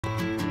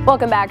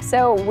Welcome back.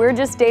 So we're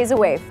just days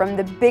away from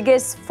the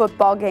biggest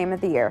football game of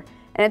the year.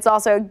 And it's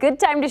also a good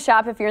time to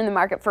shop if you're in the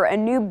market for a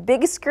new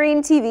big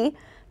screen TV.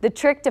 The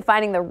trick to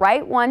finding the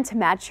right one to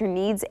match your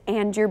needs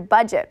and your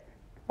budget.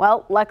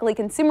 Well, luckily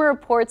Consumer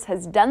Reports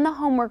has done the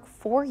homework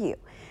for you.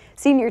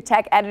 Senior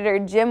tech editor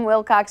Jim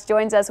Willcox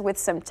joins us with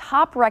some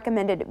top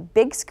recommended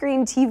big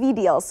screen TV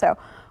deals. So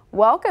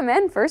welcome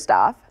in first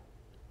off.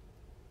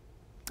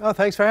 Oh,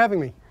 thanks for having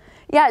me.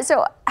 Yeah,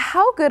 so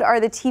how good are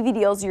the TV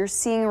deals you're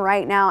seeing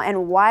right now,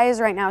 and why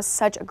is right now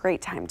such a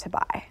great time to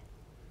buy?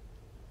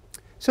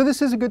 So this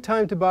is a good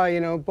time to buy.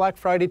 You know, Black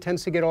Friday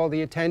tends to get all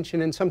the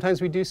attention, and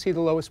sometimes we do see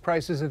the lowest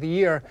prices of the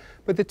year.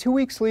 But the 2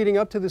 weeks leading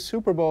up to the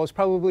Super Bowl is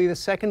probably the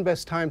second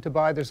best time to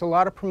buy. There's a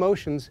lot of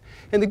promotions.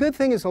 And the good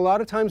thing is a lot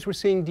of times we're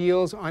seeing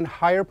deals on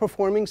higher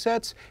performing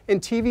sets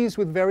and TVs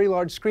with very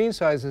large screen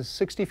sizes,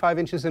 65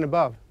 inches and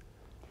above.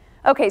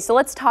 Okay, so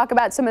let's talk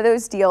about some of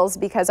those deals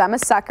because I'm a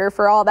sucker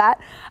for all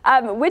that.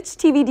 Which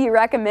TV do you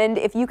recommend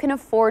if you can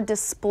afford to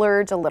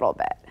splurge a little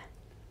bit?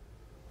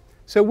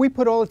 So we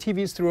put all the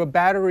TVs through a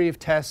battery of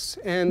tests,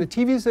 and the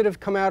TVs that have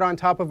come out on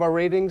top of our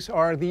ratings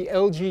are the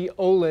LG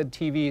OLED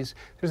TVs.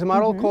 There's a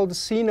model called the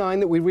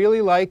C9 that we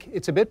really like.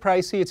 It's a bit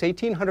pricey, it's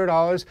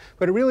 $1,800,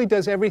 but it really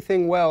does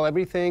everything well,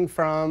 everything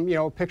from, you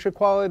know, picture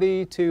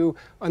quality to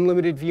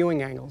unlimited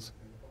viewing angles.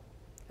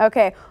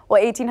 Okay,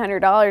 well,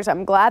 $1,800,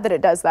 I'm glad that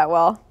it does that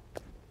well.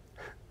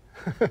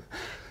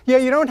 Yeah,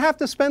 you don't have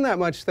to spend that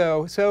much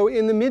though. So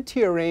in the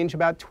mid-tier range,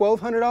 about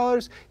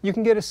 $1,200, you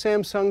can get a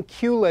Samsung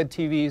QLED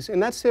TVs,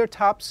 and that's their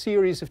top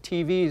series of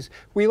TVs.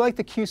 We like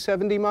the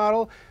Q70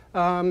 model.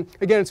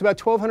 Again, it's about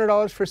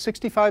 $1,200 for a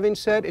 65-inch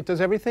set. It does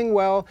everything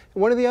well.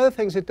 And one of the other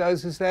things it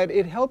does is that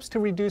it helps to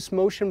reduce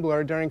motion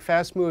blur during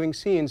fast-moving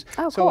scenes.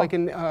 Oh, so cool. like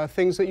in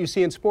things that you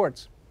see in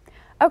sports.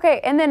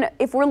 Okay, and then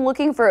if we're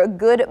looking for a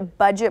good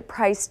budget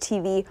price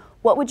TV,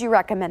 what would you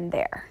recommend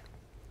there?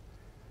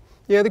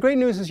 Yeah, the great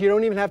news is you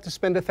don't even have to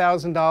spend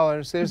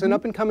 $1,000. There's an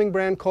up-and-coming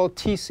brand called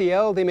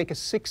TCL. They make a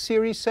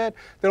 6-series set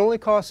that only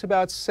costs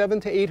about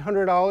 $700 to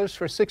 $800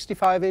 for a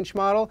 65-inch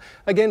model.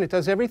 Again, it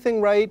does everything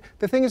right.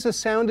 The thing is the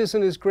sound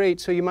isn't as great,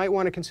 so you might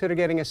want to consider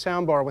getting a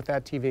sound bar with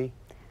that TV.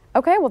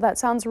 Okay, well that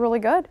sounds really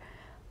good.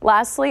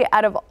 Lastly,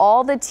 out of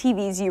all the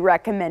TVs you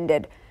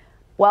recommended,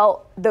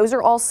 well, those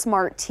are all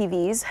smart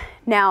TVs.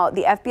 Now,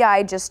 the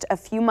FBI just a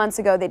few months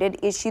ago, they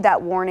did issue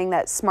that warning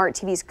that smart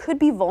TVs could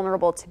be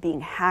vulnerable to being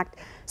hacked.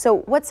 So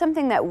what's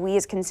something that we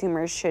as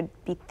consumers should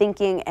be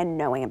thinking and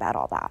knowing about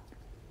all that?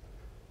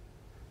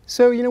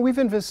 So, you know, we've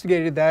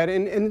investigated that,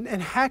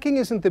 and hacking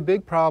isn't the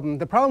big problem.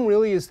 The problem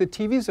really is that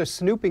TVs are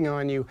snooping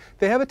on you.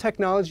 They have a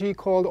technology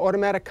called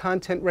automatic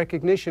content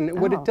recognition.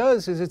 And what it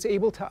does is it's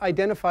able to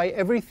identify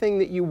everything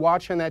that you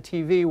watch on that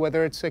TV,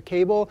 whether it's a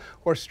cable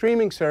or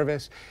streaming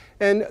service.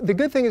 And the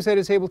good thing is that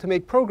it's able to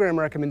make program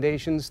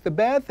recommendations. The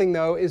bad thing,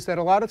 though, is that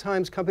a lot of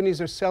times companies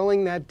are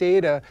selling that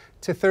data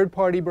to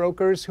third-party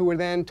brokers who are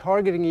then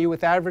targeting you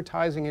with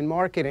advertising and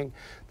marketing.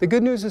 The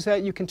good news is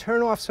that you can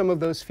turn off some of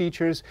those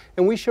features,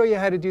 and we show you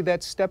how to do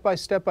that step by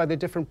step by the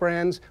different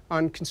brands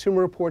on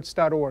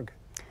consumerreports.org.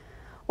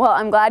 Well,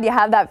 I'm glad you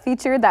have that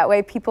feature. That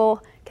way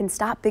people can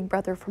stop Big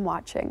Brother from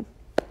watching.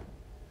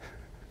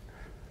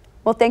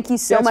 Well, thank you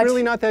so much. It's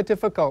really not that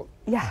difficult.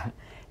 Yeah.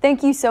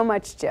 Thank you so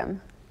much, Jim.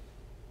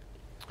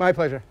 My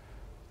pleasure.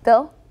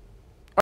 Bill?